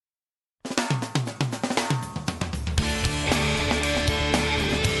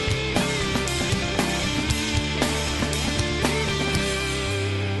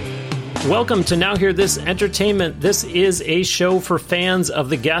Welcome to Now Hear This Entertainment. This is a show for fans of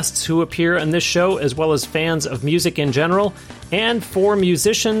the guests who appear on this show, as well as fans of music in general, and for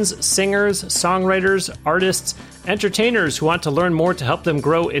musicians, singers, songwriters, artists, entertainers who want to learn more to help them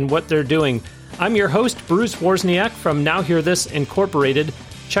grow in what they're doing. I'm your host, Bruce Wozniak from Now Hear This Incorporated.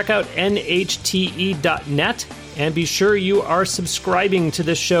 Check out NHTE.net and be sure you are subscribing to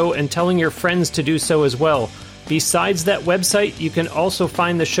this show and telling your friends to do so as well. Besides that website, you can also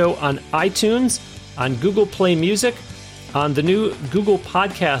find the show on iTunes, on Google Play Music, on the new Google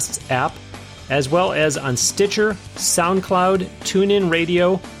Podcasts app, as well as on Stitcher, SoundCloud, TuneIn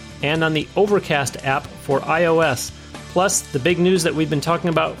Radio, and on the Overcast app for iOS. Plus, the big news that we've been talking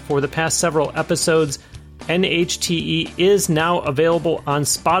about for the past several episodes, NHTE is now available on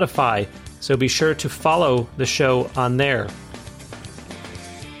Spotify, so be sure to follow the show on there.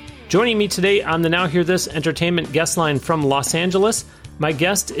 Joining me today on the Now Hear This Entertainment guest line from Los Angeles, my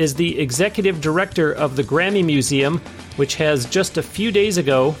guest is the executive director of the Grammy Museum, which has just a few days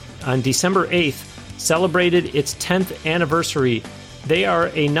ago, on December 8th, celebrated its 10th anniversary. They are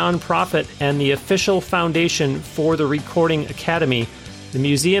a nonprofit and the official foundation for the Recording Academy. The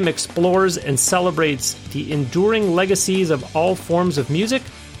museum explores and celebrates the enduring legacies of all forms of music,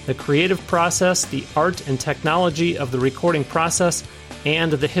 the creative process, the art and technology of the recording process,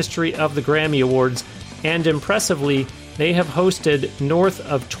 and the history of the Grammy Awards. And impressively, they have hosted north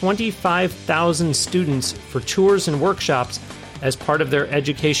of 25,000 students for tours and workshops as part of their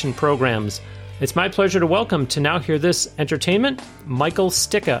education programs. It's my pleasure to welcome to Now Hear This Entertainment, Michael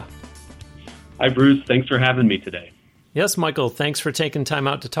Sticka. Hi, Bruce. Thanks for having me today. Yes, Michael. Thanks for taking time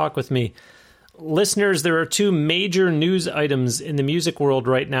out to talk with me. Listeners, there are two major news items in the music world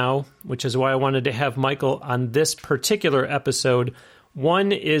right now, which is why I wanted to have Michael on this particular episode.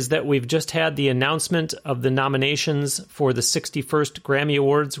 One is that we've just had the announcement of the nominations for the 61st Grammy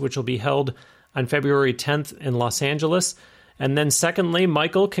Awards, which will be held on February 10th in Los Angeles. And then secondly,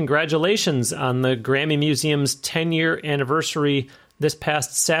 Michael, congratulations on the Grammy Museum's 10-year anniversary this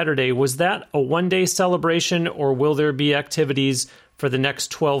past Saturday. Was that a one-day celebration, or will there be activities for the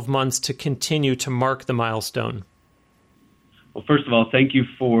next 12 months to continue to mark the milestone? Well, first of all, thank you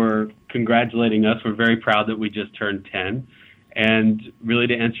for congratulating us. We're very proud that we just turned 10. And really,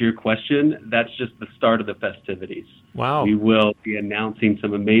 to answer your question, that's just the start of the festivities. Wow. We will be announcing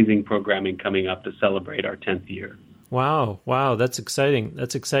some amazing programming coming up to celebrate our 10th year. Wow. That's exciting.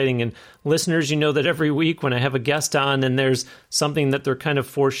 And listeners, you know that every week when I have a guest on and there's something that they're kind of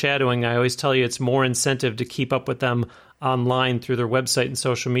foreshadowing, I always tell you it's more incentive to keep up with them online through their website and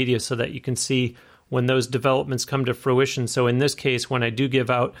social media so that you can see when those developments come to fruition. So in this case, when I do give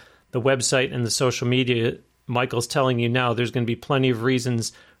out the website and the social media, Michael's telling you now there's going to be plenty of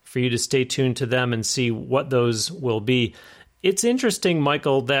reasons for you to stay tuned to them and see what those will be. It's interesting,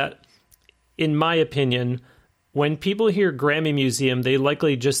 Michael, that in my opinion, when people hear Grammy Museum, they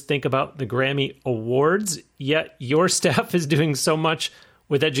likely just think about the Grammy Awards, yet your staff is doing so much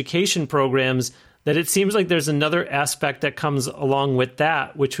with education programs that it seems like there's another aspect that comes along with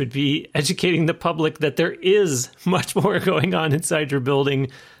that, which would be educating the public that there is much more going on inside your building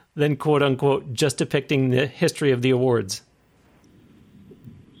than quote-unquote just depicting the history of the awards.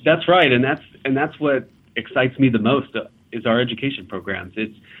 That's right, and that's what excites me the most is our education programs.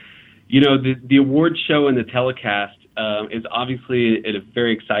 It's, you know, the award show and the telecast is obviously a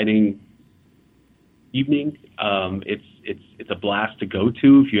very exciting evening. It's a blast to go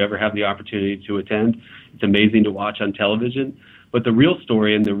to if you ever have the opportunity to attend. It's amazing to watch on television. But the real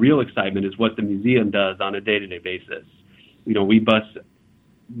story and the real excitement is what the museum does on a day-to-day basis. You know, we bus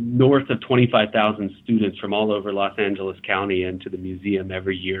north of 25,000 students from all over Los Angeles County into the museum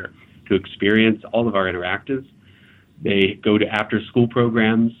every year to experience all of our interactives. They go to after-school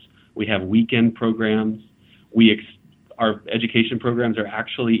programs. We have weekend programs. Our education programs are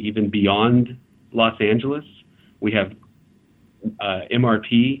actually even beyond Los Angeles. We have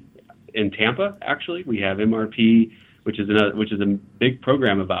MRP in Tampa, actually. We have MRP, which is a big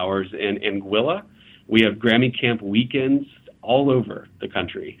program of ours in Anguilla. We have Grammy Camp weekends all over the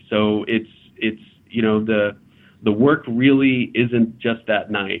country. So it's you know, the work really isn't just that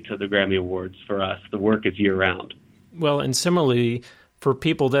night of the Grammy Awards for us. The work is year round. Well, and similarly, for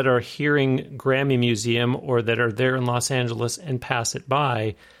people that are hearing Grammy Museum or that are there in Los Angeles and pass it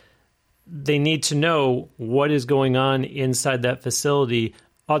by, they need to know what is going on inside that facility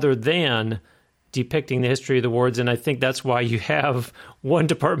other than depicting the history of the awards. And I think that's why you have one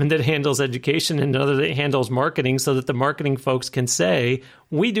department that handles education and another that handles marketing, so that the marketing folks can say,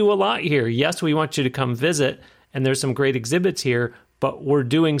 we do a lot here. Yes, we want you to come visit, and there's some great exhibits here, but we're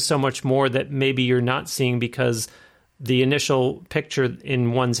doing so much more that maybe you're not seeing because the initial picture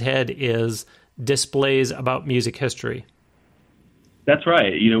in one's head is displays about music history. That's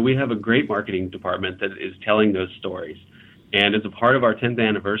right. We have a great marketing department that is telling those stories. And as a part of our 10th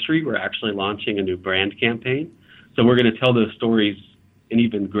anniversary, we're actually launching a new brand campaign. So we're going to tell those stories in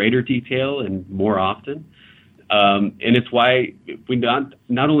even greater detail and more often. And it's why we not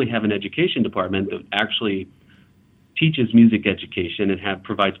only have an education department that actually teaches music education and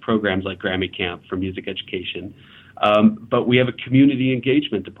provides programs like Grammy Camp for music education, but we have a community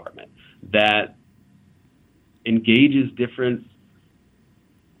engagement department that engages different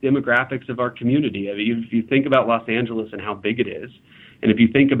demographics of our community. I mean, if you think about Los Angeles and how big it is, and if you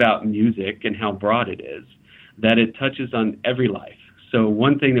think about music and how broad it is, that it touches on every life. So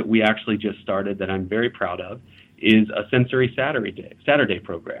one thing that we actually just started that I'm very proud of is a Sensory Saturday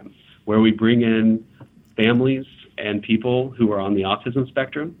program where we bring in families and people who are on the autism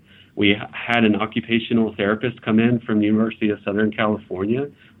spectrum. We had an occupational therapist come in from the University of Southern California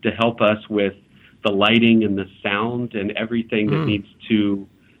to help us with the lighting and the sound and everything that needs to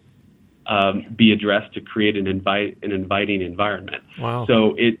be addressed to create an inviting environment. Wow.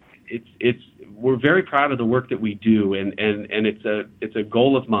 So we're very proud of the work that we do, and it's a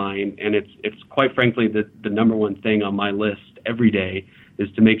goal of mine, and it's quite frankly the number one thing on my list every day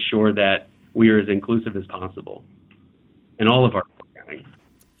is to make sure that we are as inclusive as possible in all of our programming.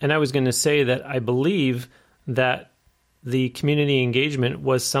 And I was going to say that I believe that the community engagement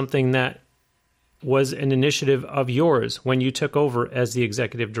was something that was an initiative of yours when you took over as the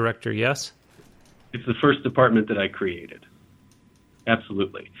executive director, yes? It's the first department that I created.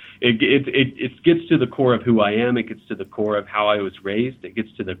 Absolutely. It gets to the core of who I am. It gets to the core of how I was raised. It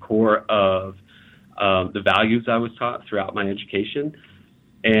gets to the core of the values I was taught throughout my education.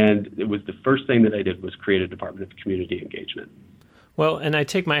 And it was the first thing that I did was create a department of community engagement. Well, and I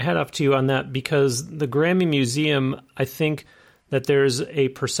take my hat off to you on that because the Grammy Museum, I think that there's a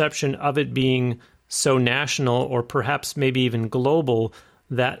perception of it being so national or perhaps maybe even global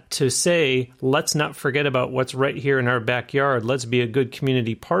that to say, let's not forget about what's right here in our backyard, let's be a good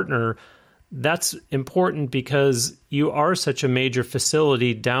community partner, that's important because you are such a major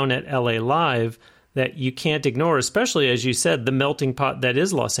facility down at LA Live that you can't ignore, especially, as you said, the melting pot that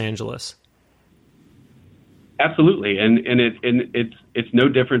is Los Angeles. Absolutely, and it's no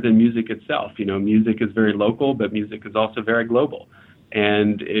different than music itself. Music is very local, but music is also very global,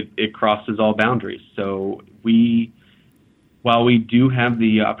 and it crosses all boundaries. So while we do have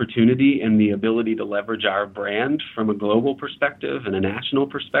the opportunity and the ability to leverage our brand from a global perspective and a national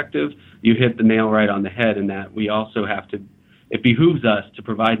perspective, you hit the nail right on the head in that we also have to, it behooves us to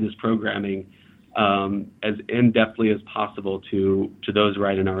provide this programming as in-depthly as possible to those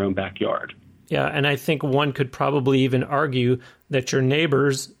right in our own backyard. Yeah, and I think one could probably even argue that your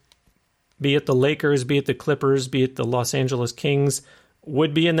neighbors, be it the Lakers, be it the Clippers, be it the Los Angeles Kings,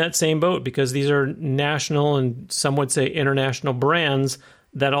 would be in that same boat because these are national and some would say international brands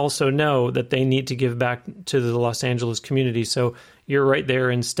that also know that they need to give back to the Los Angeles community. So you're right there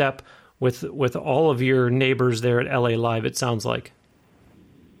in step with all of your neighbors there at LA Live, it sounds like.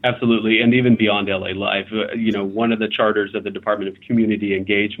 Absolutely, and even beyond LA Live, one of the charters of the Department of Community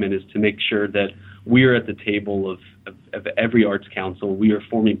Engagement is to make sure that we are at the table of every arts council. We are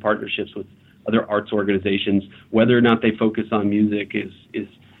forming partnerships with other arts organizations. Whether or not they focus on music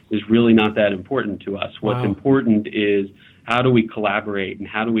is really not that important to us. What's important is how do we collaborate and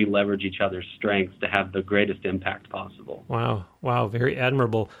how do we leverage each other's strengths to have the greatest impact possible. Wow, very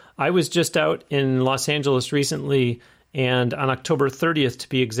admirable. I was just out in Los Angeles recently, and on October 30th, to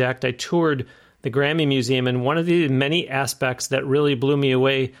be exact, I toured the Grammy Museum, and one of the many aspects that really blew me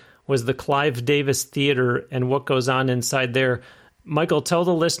away was the Clive Davis Theater and what goes on inside there. Michael, tell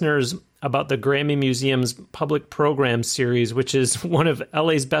the listeners about the Grammy Museum's public program series, which is one of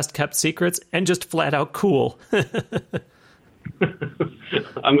LA's best kept secrets and just flat out cool.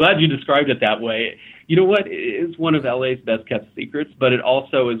 I'm glad you described it that way. You know what? It is one of LA's best kept secrets, but it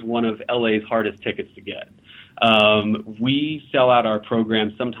also is one of LA's hardest tickets to get. We sell out our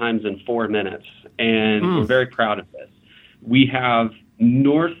program sometimes in 4 minutes, and we're very proud of this. We have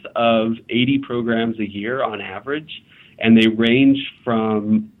north of 80 programs a year on average, and they range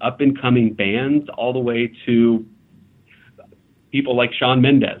from up-and-coming bands all the way to people like Shawn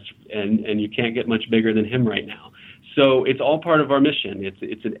Mendes, and you can't get much bigger than him right now. So it's all part of our mission.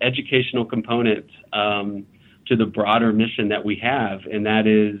 It's an educational component to the broader mission that we have, and that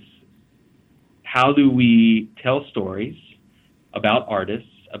is how do we tell stories about artists,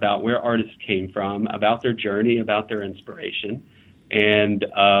 about where artists came from, about their journey, about their inspiration, and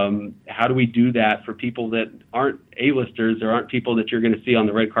how do we do that for people that aren't A-listers or aren't people that you're going to see on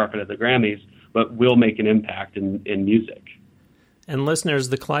the red carpet at the Grammys, but will make an impact in music. And listeners,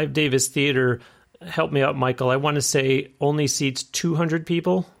 the Clive Davis Theater, help me out, Michael, I want to say only seats 200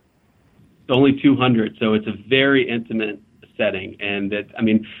 people? Only 200, so it's a very intimate setting. And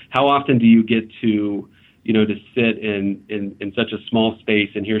how often do you get to sit in such a small space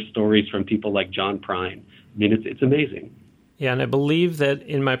and hear stories from people like John Prine? I mean, it's amazing. Yeah, and I believe that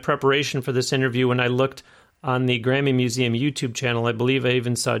in my preparation for this interview, when I looked on the Grammy Museum YouTube channel, I believe I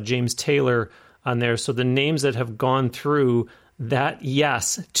even saw James Taylor on there. So the names that have gone through that,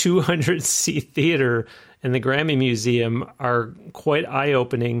 200-seat theater in the Grammy Museum are quite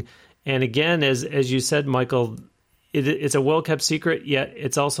eye-opening. And again, as you said, Michael, it's a well-kept secret, yet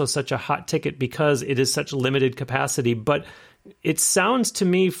it's also such a hot ticket because it is such limited capacity. But it sounds to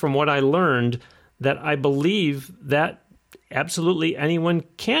me, from what I learned, that I believe that absolutely anyone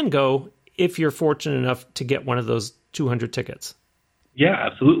can go if you're fortunate enough to get one of those 200 tickets. Yeah,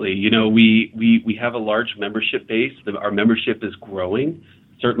 absolutely. We have a large membership base. Our membership is growing.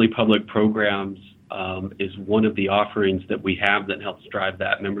 Certainly public programs is one of the offerings that we have that helps drive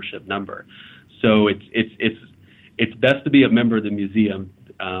that membership number. So it's best to be a member of the museum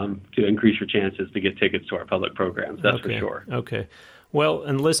to increase your chances to get tickets to our public programs. That's for sure. Okay. Well,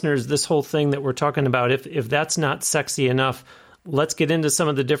 and listeners, this whole thing that we're talking about, if that's not sexy enough, let's get into some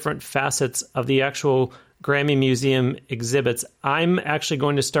of the different facets of the actual Grammy Museum exhibits. I'm actually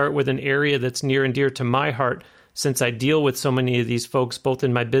going to start with an area that's near and dear to my heart, since I deal with so many of these folks, both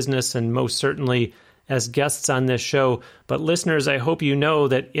in my business and most certainly as guests on this show. But listeners, I hope you know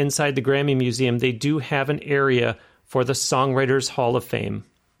that inside the Grammy Museum, they do have an area for the Songwriters Hall of Fame.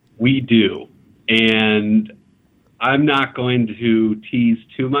 We do. And I'm not going to tease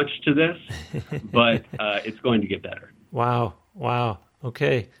too much to this, but it's going to get better. Wow.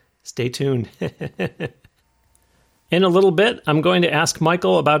 Okay. Stay tuned. In a little bit, I'm going to ask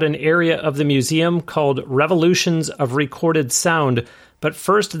Michael about an area of the museum called Revolutions of Recorded Sound. But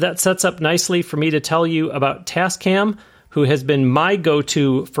first, that sets up nicely for me to tell you about Tascam, who has been my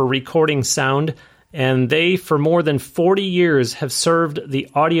go-to for recording sound. And they, for more than 40 years, have served the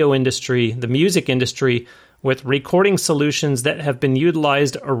audio industry, the music industry, with recording solutions that have been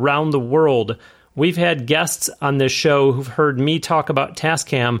utilized around the world. We've had guests on this show who've heard me talk about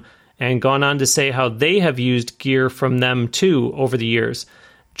Tascam and gone on to say how they have used gear from them too over the years.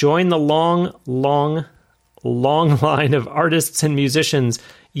 Join the long line of artists and musicians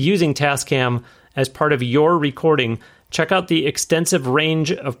using Tascam as part of your recording. Check out the extensive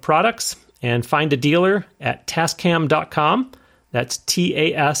range of products and find a dealer at tascam.com. That's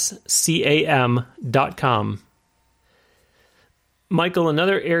TASCAM.com. Michael,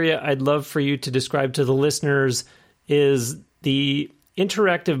 another area I'd love for you to describe to the listeners is the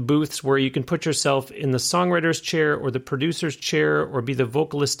interactive booths where you can put yourself in the songwriter's chair or the producer's chair or be the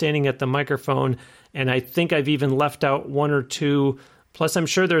vocalist standing at the microphone. And I think I've even left out one or two. Plus, I'm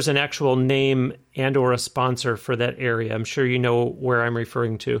sure there's an actual name and or a sponsor for that area. I'm sure you know where I'm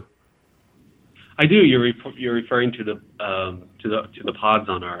referring to. I do. You're referring to the pods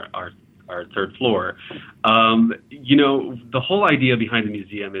on our third floor. The whole idea behind the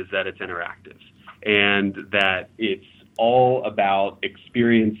museum is that it's interactive and that it's all about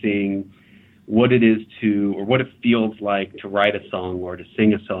experiencing what it is or what it feels like to write a song or to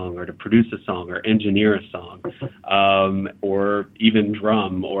sing a song or to produce a song or engineer a song, or even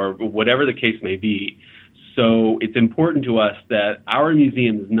drum or whatever the case may be. So it's important to us that our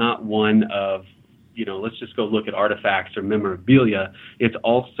museum is not one of, let's just go look at artifacts or memorabilia. It's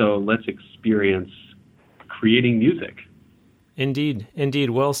also, let's experience creating music. Indeed.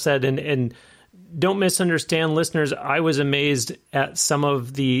 Well said. And don't misunderstand, listeners. I was amazed at some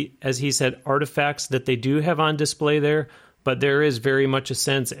of the, as he said, artifacts that they do have on display there. But there is very much a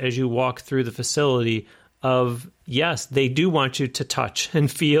sense as you walk through the facility of, yes, they do want you to touch and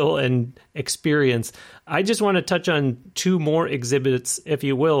feel and experience. I just want to touch on two more exhibits, if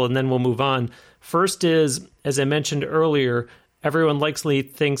you will, and then we'll move on. First is, as I mentioned earlier, everyone likely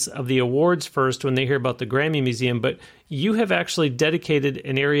thinks of the awards first when they hear about the Grammy Museum, but you have actually dedicated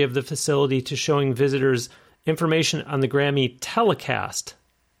an area of the facility to showing visitors information on the Grammy telecast.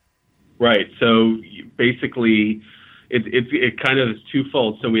 Right. So basically, it kind of is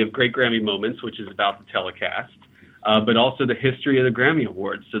twofold. So we have Great Grammy Moments, which is about the telecast, but also the history of the Grammy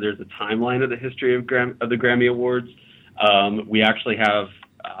Awards. So there's a timeline of the history of the Grammy Awards. We actually have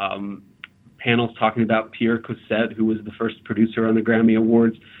panels talking about Pierre Cossette, who was the first producer on the Grammy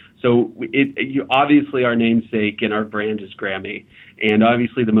Awards. So obviously our namesake and our brand is Grammy. And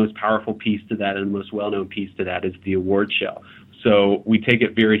obviously the most powerful piece to that and the most well-known piece to that is the award show. So we take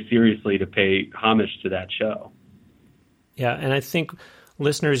it very seriously to pay homage to that show. Yeah, and I think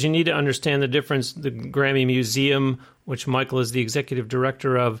Listeners, you need to understand the difference. The Grammy Museum, which Michael is the executive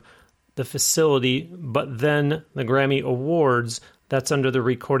director of, the facility, but then the Grammy Awards, that's under the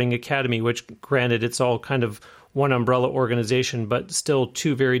Recording Academy, which, granted, it's all kind of one umbrella organization, but still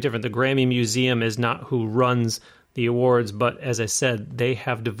two very different. The Grammy Museum is not who runs the awards, but as I said, they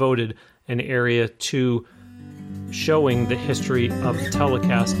have devoted an area to showing the history of the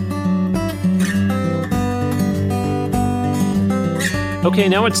telecast. Okay,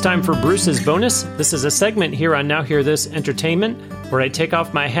 now it's time for Bruce's Bonus. This is a segment here on Now Hear This Entertainment, where I take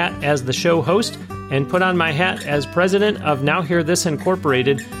off my hat as the show host and put on my hat as president of Now Hear This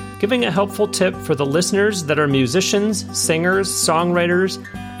Incorporated, giving a helpful tip for the listeners that are musicians, singers, songwriters,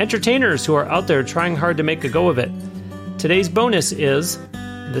 entertainers who are out there trying hard to make a go of it. Today's bonus is,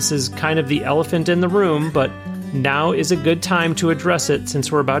 this is kind of the elephant in the room, but now is a good time to address it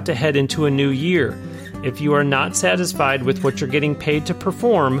since we're about to head into a new year. If you are not satisfied with what you're getting paid to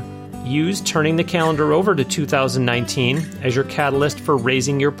perform, use turning the calendar over to 2019 as your catalyst for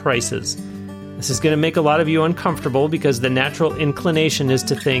raising your prices. This is going to make a lot of you uncomfortable because the natural inclination is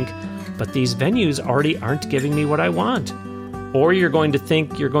to think, but these venues already aren't giving me what I want. Or you're going to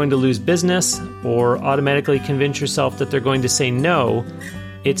think you're going to lose business or automatically convince yourself that they're going to say no.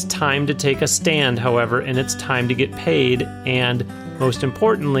 It's time to take a stand, however, and it's time to get paid and, most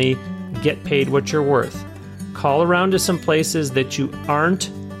importantly, get paid what you're worth. Call around to some places that you aren't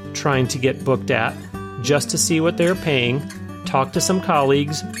trying to get booked at just to see what they're paying, talk to some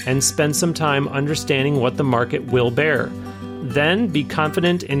colleagues, and spend some time understanding what the market will bear. Then be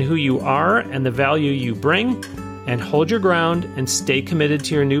confident in who you are and the value you bring, and hold your ground and stay committed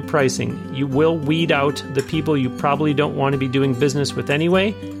to your new pricing. You will weed out the people you probably don't want to be doing business with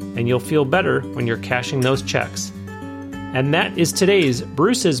anyway, and you'll feel better when you're cashing those checks. And that is today's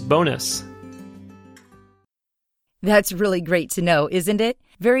Bruce's Bonus. That's really great to know, isn't it?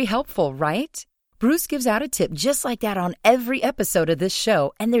 Very helpful, right? Bruce gives out a tip just like that on every episode of this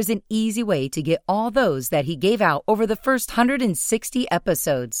show, and there's an easy way to get all those that he gave out over the first 160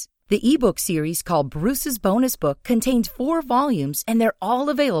 episodes. The ebook series called Bruce's Bonus Book contains 4 volumes, and they're all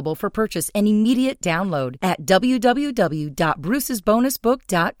available for purchase and immediate download at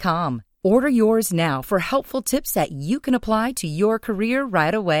www.brucesbonusbook.com. Order yours now for helpful tips that you can apply to your career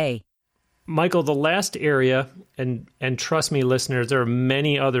right away. Michael, the last area, and trust me, listeners, there are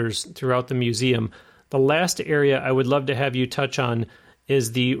many others throughout the museum. The last area I would love to have you touch on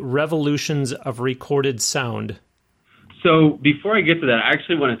is the revolutions of recorded sound. So before I get to that, I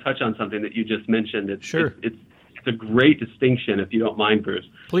actually want to touch on something that you just mentioned. Sure. It's a great distinction, if you don't mind, Bruce.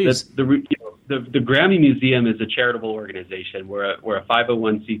 Please. The Grammy Museum is a charitable organization. We're a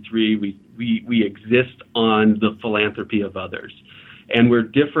 501c3. We exist on the philanthropy of others. And we're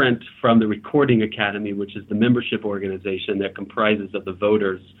different from the Recording Academy, which is the membership organization that comprises of the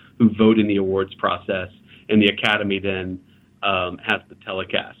voters who vote in the awards process, and the Academy then has the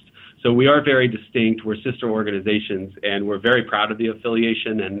telecast. So we are very distinct. We're sister organizations, and we're very proud of the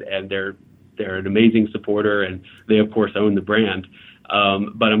affiliation, and they're an amazing supporter, and they, of course, own the brand.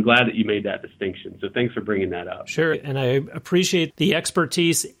 But I'm glad that you made that distinction. So thanks for bringing that up. Sure, and I appreciate the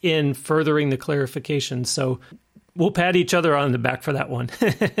expertise in furthering the clarification. So we'll pat each other on the back for that one.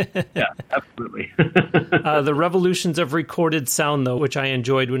 Yeah, absolutely. The revolutions of recorded sound, though, which I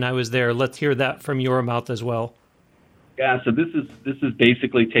enjoyed when I was there. Let's hear that from your mouth as well. Yeah, so this is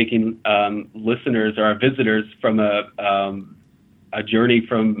basically taking listeners or our visitors from a journey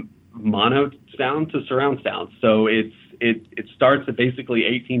from mono sound to surround sound. So it starts at basically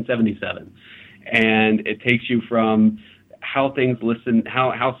 1877, and it takes you from how things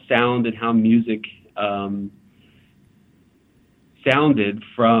how sound and how music sounded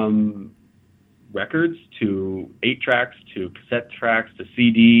from records to 8-tracks to cassette tracks to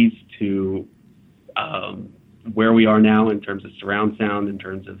CDs to where we are now in terms of surround sound, in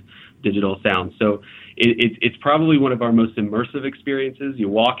terms of digital sound. So it's probably one of our most immersive experiences. You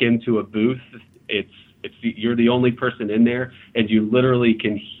walk into a booth, you're the only person in there, and you literally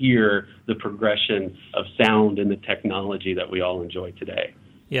can hear the progression of sound and the technology that we all enjoy today.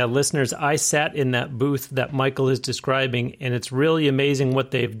 Yeah, listeners, I sat in that booth that Michael is describing, and it's really amazing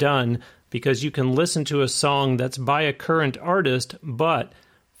what they've done, because you can listen to a song that's by a current artist, but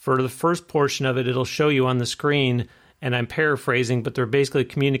for the first portion of it, it'll show you on the screen, and I'm paraphrasing, but they're basically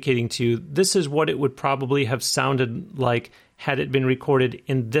communicating to you, this is what it would probably have sounded like had it been recorded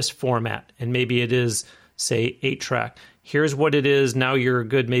in this format. And maybe it is, say, 8-track. Here's what it is. Now you're a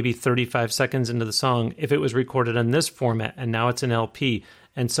good maybe 35 seconds into the song if it was recorded in this format, and now it's an LP,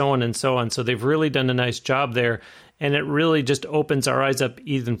 and so on and so on. So they've really done a nice job there. And it really just opens our eyes up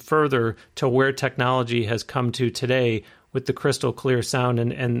even further to where technology has come to today, with the crystal clear sound.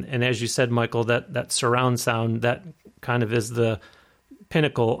 And as you said, Michael, that surround sound, that kind of is the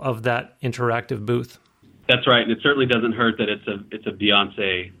pinnacle of that interactive booth. That's right. And it certainly doesn't hurt that it's a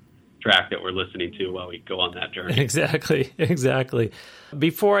Beyonce track that we're listening to while we go on that journey. Exactly.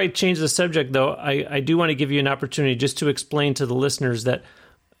 Before I change the subject, though, I do want to give you an opportunity just to explain to the listeners that,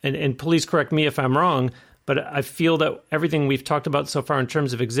 and please correct me if I'm wrong, but I feel that everything we've talked about so far in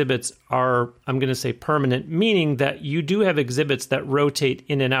terms of exhibits are, I'm going to say, permanent, meaning that you do have exhibits that rotate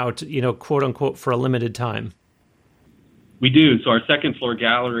in and out, quote unquote, for a limited time. We do. So our second floor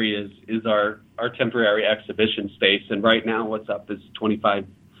gallery is our temporary exhibition space. And right now what's up is 25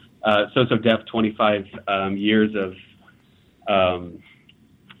 So-So-Def 25 years of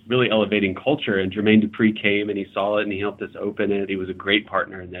really elevating culture. And Jermaine Dupri came and he saw it and he helped us open it. He was a great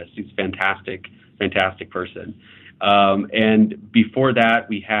partner in this. He's a fantastic person. And before that,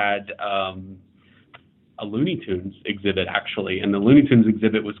 we had a Looney Tunes exhibit, actually. And the Looney Tunes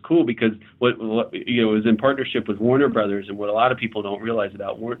exhibit was cool because it was in partnership with Warner Brothers. And what a lot of people don't realize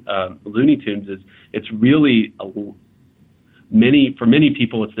about Looney Tunes is it's really for many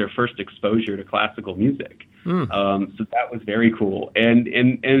people, it's their first exposure to classical music. So that was very cool. And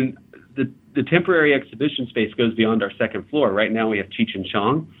the temporary exhibition space goes beyond our second floor. Right now we have Cheech and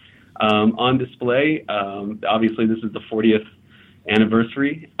Chong on display. Obviously, this is the 40th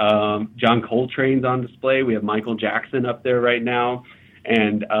anniversary. John Coltrane's on display. We have Michael Jackson up there right now.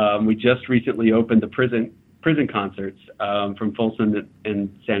 And we just recently opened the prison concerts from Folsom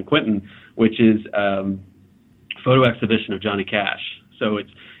and San Quentin, which is photo exhibition of Johnny Cash. So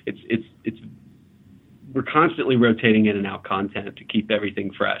it's we're constantly rotating in and out content to keep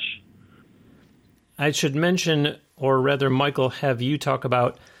everything fresh. I should mention, or rather, Michael, have you talk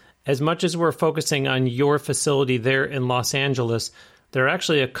about, as much as we're focusing on your facility there in Los Angeles, there are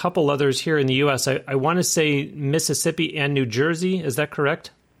actually a couple others here in the U.S. I want to say Mississippi and New Jersey. Is that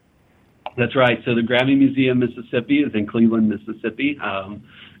correct? That's right. So the Grammy Museum, Mississippi, is in Cleveland, Mississippi,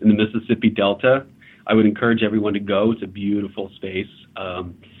 in the Mississippi Delta. I would encourage everyone to go. It's a beautiful space.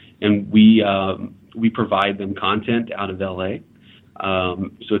 And we provide them content out of L.A.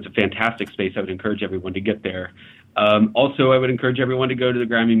 So it's a fantastic space. I would encourage everyone to get there. Also, I would encourage everyone to go to the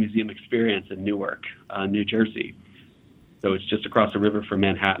Grammy Museum Experience in Newark, New Jersey. So it's just across the river from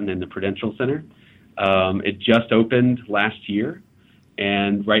Manhattan in the Prudential Center. It just opened last year,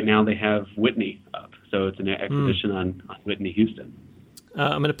 and right now they have Whitney up. So it's an exhibition on Whitney Houston.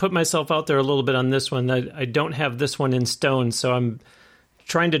 I'm going to put myself out there a little bit on this one. I don't have this one in stone, so I'm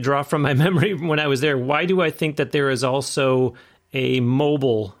trying to draw from my memory when I was there. Why do I think that there is also a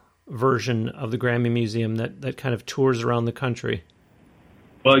mobile version of the Grammy Museum that kind of tours around the country?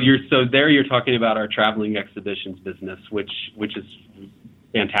 Well, you're talking about our traveling exhibitions business, which is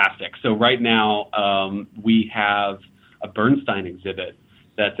fantastic. So right now we have a Bernstein exhibit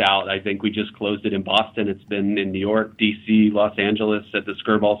that's out. I think we just closed it in Boston. It's been in New York, D.C., Los Angeles at the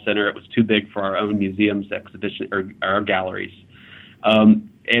Skirball Center. It was too big for our own museums exhibition or our galleries. And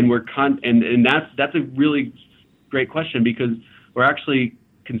that's a really great question because we're actually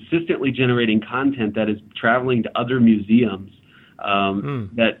consistently generating content that is traveling to other museums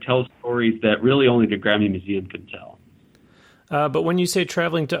that tells stories that really only the Grammy Museum can tell. But when you say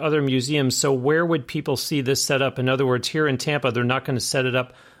traveling to other museums, so where would people see this set up? In other words, here in Tampa, they're not going to set it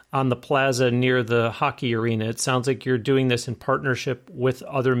up on the plaza near the hockey arena. It sounds like you're doing this in partnership with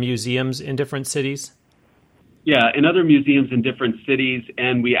other museums in different cities. Yeah, in other museums in different cities,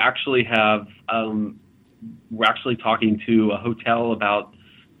 and we actually have we're actually talking to a hotel about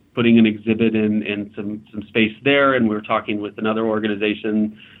putting an exhibit in some space there, and we're talking with another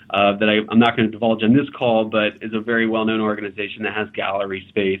organization that I'm not going to divulge on this call, but is a very well-known organization that has gallery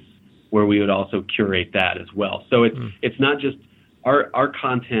space where we would also curate that as well. So it's not just our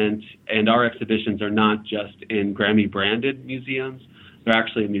content and our exhibitions are not just in Grammy-branded museums; they're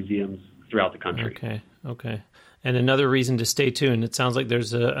actually in museums throughout the country. Okay. And another reason to stay tuned. It sounds like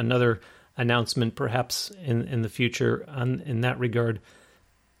there's another announcement perhaps in the future in that regard.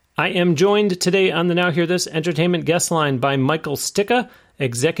 I am joined today on the Now Hear This Entertainment guest line by Michael Sticka,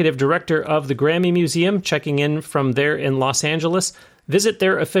 Executive Director of the Grammy Museum, checking in from there in Los Angeles. Visit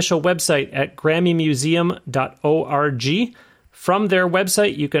their official website at grammymuseum.org. From their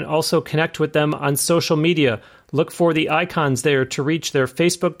website, you can also connect with them on social media. Look for the icons there to reach their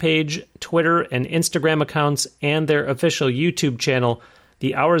Facebook page, Twitter, and Instagram accounts, and their official YouTube channel.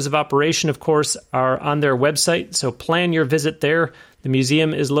 The hours of operation, of course, are on their website, so plan your visit there. The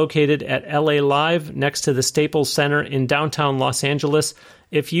museum is located at LA Live next to the Staples Center in downtown Los Angeles.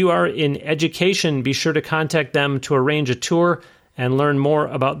 If you are in education, be sure to contact them to arrange a tour and learn more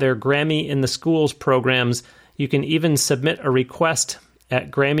about their Grammy in the Schools programs. You can even submit a request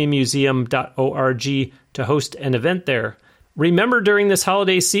at GrammyMuseum.org to host an event there. Remember during this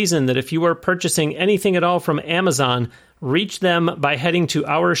holiday season that if you are purchasing anything at all from Amazon, reach them by heading to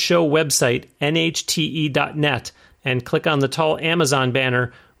our show website, NHTE.net, and click on the tall Amazon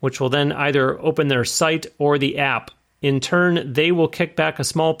banner, which will then either open their site or the app. In turn, they will kick back a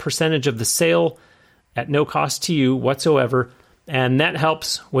small percentage of the sale at no cost to you whatsoever, and that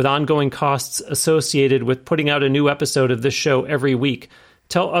helps with ongoing costs associated with putting out a new episode of this show every week.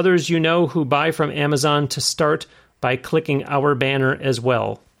 Tell others you know who buy from Amazon to start by clicking our banner as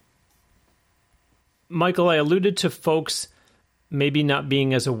well. Michael, I alluded to folks maybe not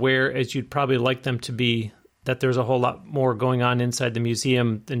being as aware as you'd probably like them to be, that there's a whole lot more going on inside the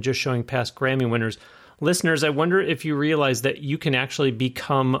museum than just showing past Grammy winners. Listeners, I wonder if you realize that you can actually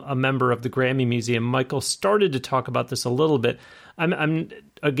become a member of the Grammy Museum. Michael started to talk about this a little bit.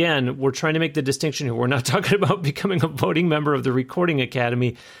 Again, we're trying to make the distinction here. We're not talking about becoming a voting member of the Recording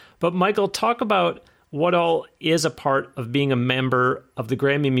Academy. But Michael, talk about what all is a part of being a member of the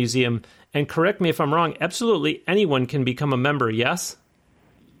Grammy Museum. And correct me if I'm wrong, absolutely anyone can become a member, yes?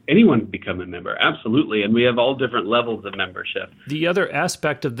 Anyone can become a member, absolutely. And we have all different levels of membership. The other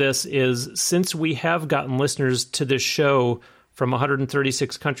aspect of this is, since we have gotten listeners to this show from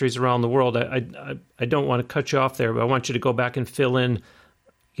 136 countries around the world, I don't want to cut you off there, but I want you to go back and fill in,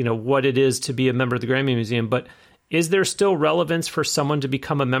 what it is to be a member of the Grammy Museum. But is there still relevance for someone to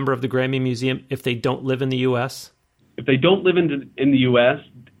become a member of the Grammy Museum if they don't live in the U.S.? If they don't live in the U.S.,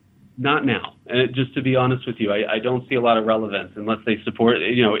 not now. And just to be honest with you, I don't see a lot of relevance unless they support,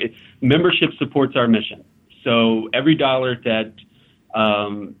 membership supports our mission. So every dollar that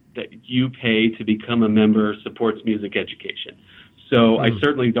you pay to become a member supports music education. So I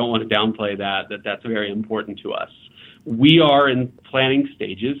certainly don't want to downplay that's very important to us. We are in planning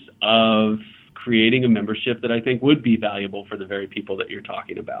stages of creating a membership that I think would be valuable for the very people that you're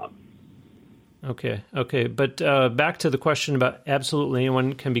talking about. Okay. But back to the question about absolutely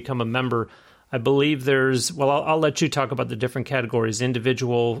anyone can become a member. I believe I'll let you talk about the different categories: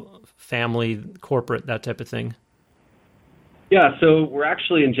 individual, family, corporate, that type of thing. Yeah, so we're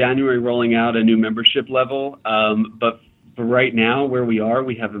actually in January rolling out a new membership level. But for right now, where we are,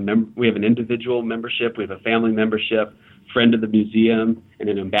 we have an individual membership, we have a family membership, friend of the museum, and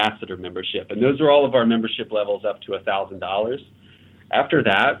an ambassador membership. And those are all of our membership levels up to $1,000. After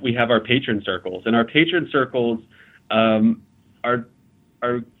that, we have our patron circles, and our patron circles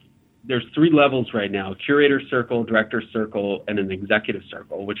there's three levels right now: curator circle, director circle, and an executive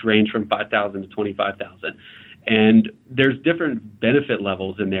circle, which range from $5,000 to $25,000. And there's different benefit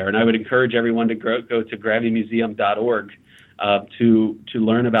levels in there, and I would encourage everyone to go to GrammyMuseum.org to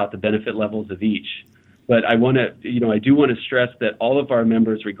learn about the benefit levels of each. But I do want to stress that all of our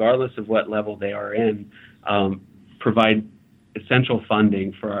members, regardless of what level they are in, provide essential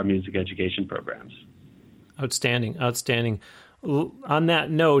funding for our music education programs. Outstanding. On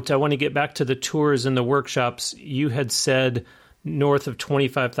that note, I want to get back to the tours and the workshops. You had said north of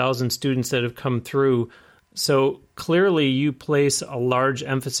 25,000 students that have come through. So clearly you place a large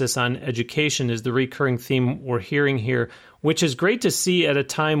emphasis on education is the recurring theme we're hearing here, which is great to see at a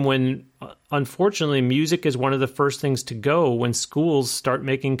time when, unfortunately, music is one of the first things to go when schools start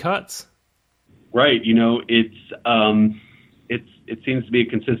making cuts. Right. It seems to be a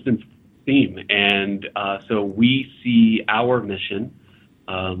consistent theme. And so we see our mission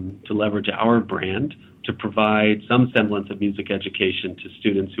to leverage our brand to provide some semblance of music education to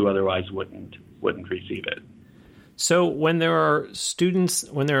students who otherwise wouldn't receive it. So when there are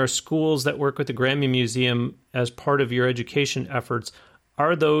schools that work with the Grammy Museum as part of your education efforts,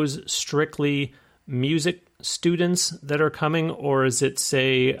 are those strictly music students that are coming, or is it,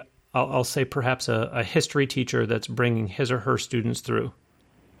 I'll say perhaps a history teacher that's bringing his or her students through?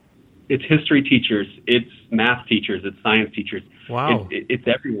 It's history teachers, it's math teachers, it's science teachers. Wow. It's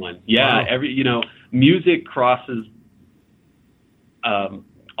everyone. Yeah, wow. Music crosses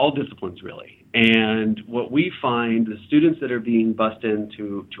all disciplines, really. And what we find, the students that are being bused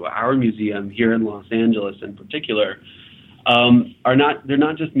into our museum here in Los Angeles in particular, they're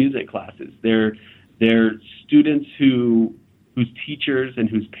not just music classes. They're students whose teachers and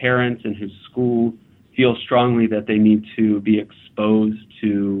whose parents and whose school feel strongly that they need to be exposed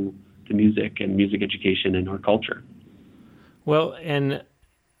to music and music education in our culture. Well, and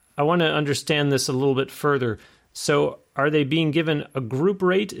I want to understand this a little bit further. So are they being given a group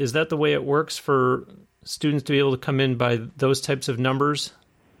rate? Is that the way it works for students to be able to come in by those types of numbers?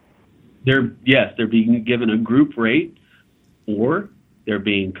 They're being given a group rate, or they're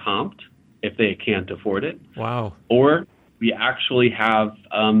being comped if they can't afford it. Wow. Or we actually have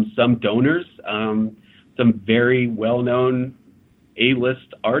some donors, some some very well-known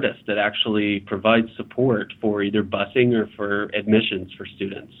A-list artists that actually provide support for either busing or for admissions for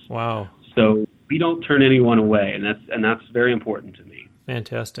students. Wow. So we don't turn anyone away, and that's very important to me.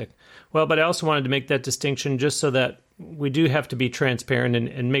 Fantastic. Well, but I also wanted to make that distinction just so that we do have to be transparent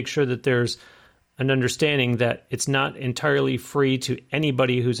and make sure that there's an understanding that it's not entirely free to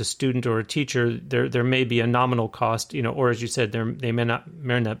anybody who's a student or a teacher. There may be a nominal cost, or as you said, they may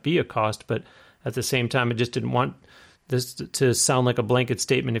not be a cost, but at the same time, I just didn't want this to sound like a blanket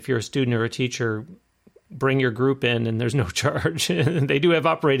statement. If you're a student or a teacher, bring your group in and there's no charge. They do have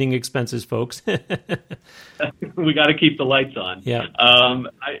operating expenses, folks. We got to keep the lights on. Yeah.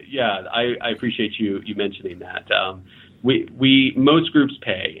 I appreciate you mentioning that. We most groups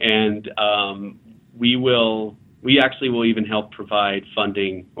pay, and we actually will even help provide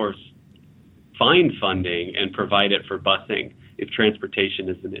funding or find funding and provide it for busing if transportation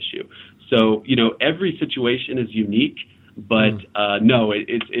is an issue. So, every situation is unique, but no,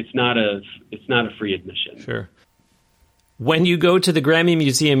 it's not a free admission. Sure. When you go to the Grammy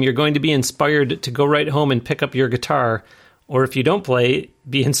Museum, you're going to be inspired to go right home and pick up your guitar, or if you don't play,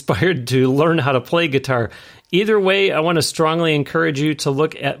 be inspired to learn how to play guitar. Either way, I want to strongly encourage you to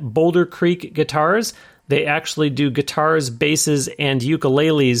look at Boulder Creek Guitars. They actually do guitars, basses, and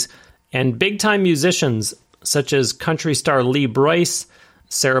ukuleles, and big-time musicians such as country star Lee Brice,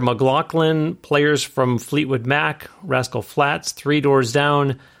 Sarah McLachlan, players from Fleetwood Mac, Rascal Flatts, Three Doors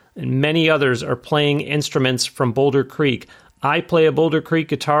Down, and many others are playing instruments from Boulder Creek. I play a Boulder Creek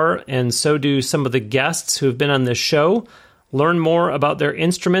guitar, and so do some of the guests who have been on this show. Learn more about their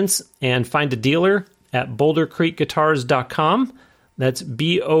instruments and find a dealer at bouldercreekguitars.com. That's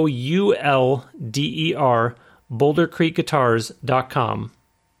BOULDER, bouldercreekguitars.com.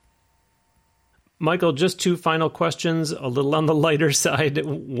 Michael, just two final questions, a little on the lighter side.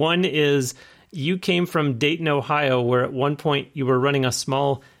 One is, you came from Dayton, Ohio, where at one point you were running a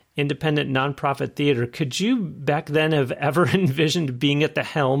small independent nonprofit theater. Could you back then have ever envisioned being at the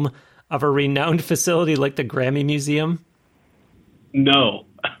helm of a renowned facility like the Grammy Museum? No.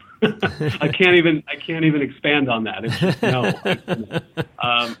 I can't even expand on that. It's just, no.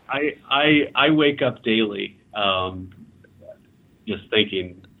 I wake up daily just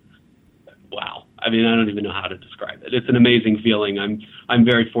thinking, wow. I mean, I don't even know how to describe it. It's an amazing feeling. I'm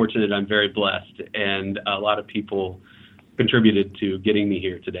very fortunate. I'm very blessed, and a lot of people contributed to getting me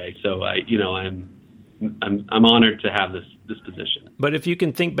here today. So I'm honored to have this position. But if you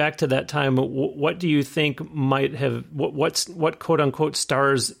can think back to that time, what do you think might have what quote unquote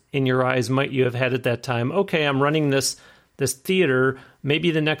stars in your eyes might you have had at that time? Okay, I'm running this theater. Maybe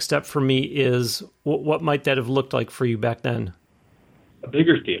the next step for me is what might that have looked like for you back then? A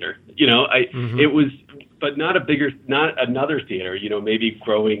bigger theater, It was, but not another theater. Maybe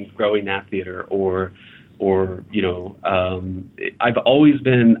growing that theater, or I've always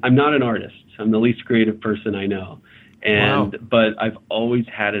been. I'm not an artist. I'm the least creative person I know, but I've always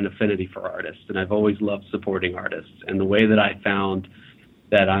had an affinity for artists, and I've always loved supporting artists. And the way that I found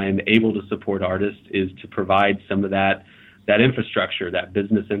that I'm able to support artists is to provide some of that infrastructure, that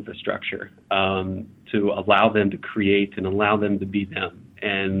business infrastructure, to allow them to create and allow them to be them.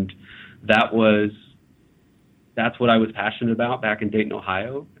 And that's what I was passionate about back in Dayton,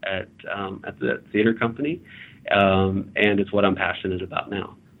 Ohio at the theater company. And it's what I'm passionate about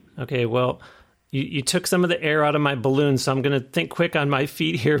now. Okay, well, you took some of the air out of my balloon, so I'm going to think quick on my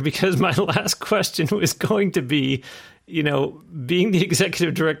feet here, because my last question was going to be, being the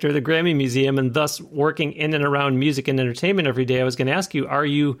executive director of the Grammy Museum and thus working in and around music and entertainment every day, I was going to ask you, are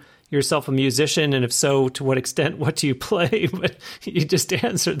you yourself a musician? And if so, to what extent? What do you play? But you just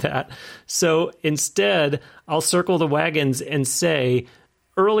answered that. So instead, I'll circle the wagons and say,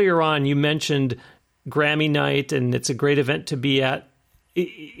 earlier on, you mentioned Grammy night, and it's a great event to be at.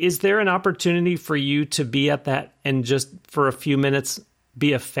 Is there an opportunity for you to be at that and just for a few minutes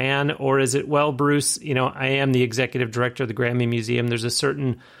be a fan? Or is it, well, Bruce, I am the executive director of the Grammy Museum. There's a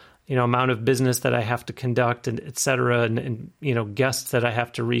certain, amount of business that I have to conduct, and et cetera, and guests that I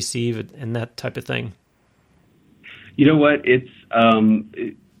have to receive and that type of thing? You know what? It's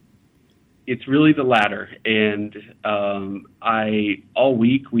really the latter. And all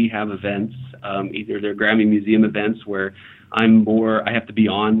week we have events, either they're Grammy Museum events where I have to be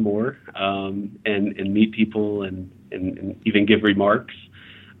on more, and meet people and even give remarks.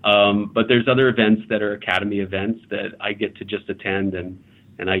 But there's other events that are Academy events that I get to just attend and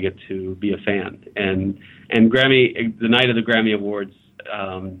I get to be a fan. And Grammy, the night of the Grammy Awards,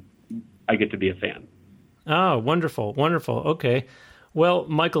 I get to be a fan. Oh, wonderful. Wonderful. Okay. Well,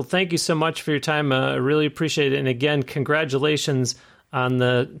 Michael, thank you so much for your time. I really appreciate it. And again, congratulations on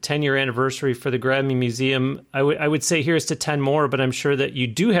the 10-year anniversary for the Grammy Museum. I would say here's to 10 more, but I'm sure that you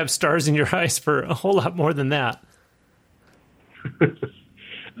do have stars in your eyes for a whole lot more than that.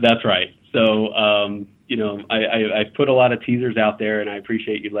 That's right. So, I put a lot of teasers out there, and I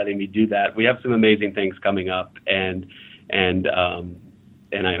appreciate you letting me do that. We have some amazing things coming up, and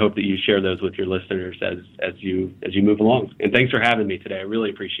I hope that you share those with your listeners as you move along. And thanks for having me today. I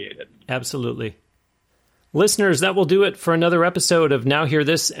really appreciate it. Absolutely. Listeners, that will do it for another episode of Now Hear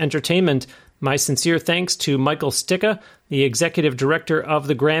This Entertainment. My sincere thanks to Michael Sticka, the Executive Director of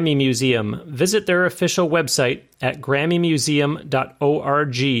the Grammy Museum. Visit their official website at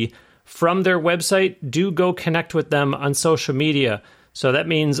grammymuseum.org. From their website, do go connect with them on social media. So that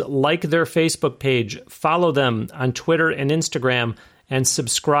means like their Facebook page, follow them on Twitter and Instagram, and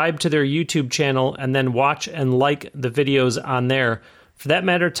subscribe to their YouTube channel, and then watch and like the videos on there. For that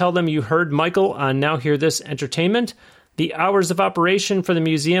matter, tell them you heard Michael on Now Hear This Entertainment. The hours of operation for the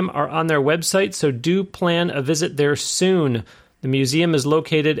museum are on their website, so do plan a visit there soon. The museum is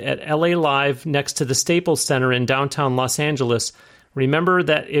located at LA Live next to the Staples Center in downtown Los Angeles. Remember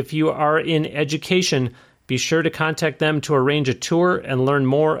that if you are in education, be sure to contact them to arrange a tour and learn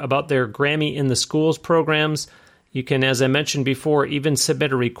more about their Grammy in the Schools programs. You can, as I mentioned before, even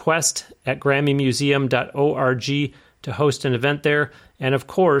submit a request at grammymuseum.org to host an event there. And of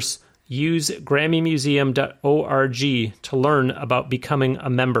course, use grammymuseum.org to learn about becoming a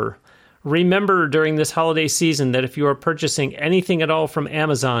member. Remember during this holiday season that if you are purchasing anything at all from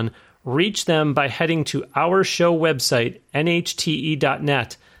Amazon, reach them by heading to our show website,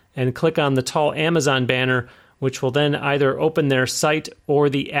 NHTE.net, and click on the tall Amazon banner, which will then either open their site or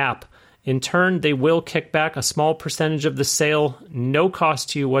the app. In turn, they will kick back a small percentage of the sale, no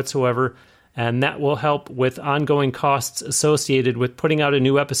cost to you whatsoever, and that will help with ongoing costs associated with putting out a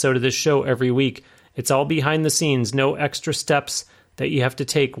new episode of this show every week. It's all behind the scenes, no extra steps that you have to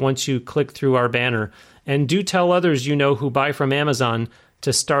take once you click through our banner. And do tell others you know who buy from Amazon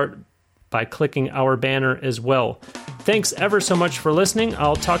to start by clicking our banner as well. Thanks ever so much for listening.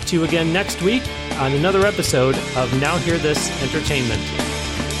 I'll talk to you again next week on another episode of Now Hear This Entertainment.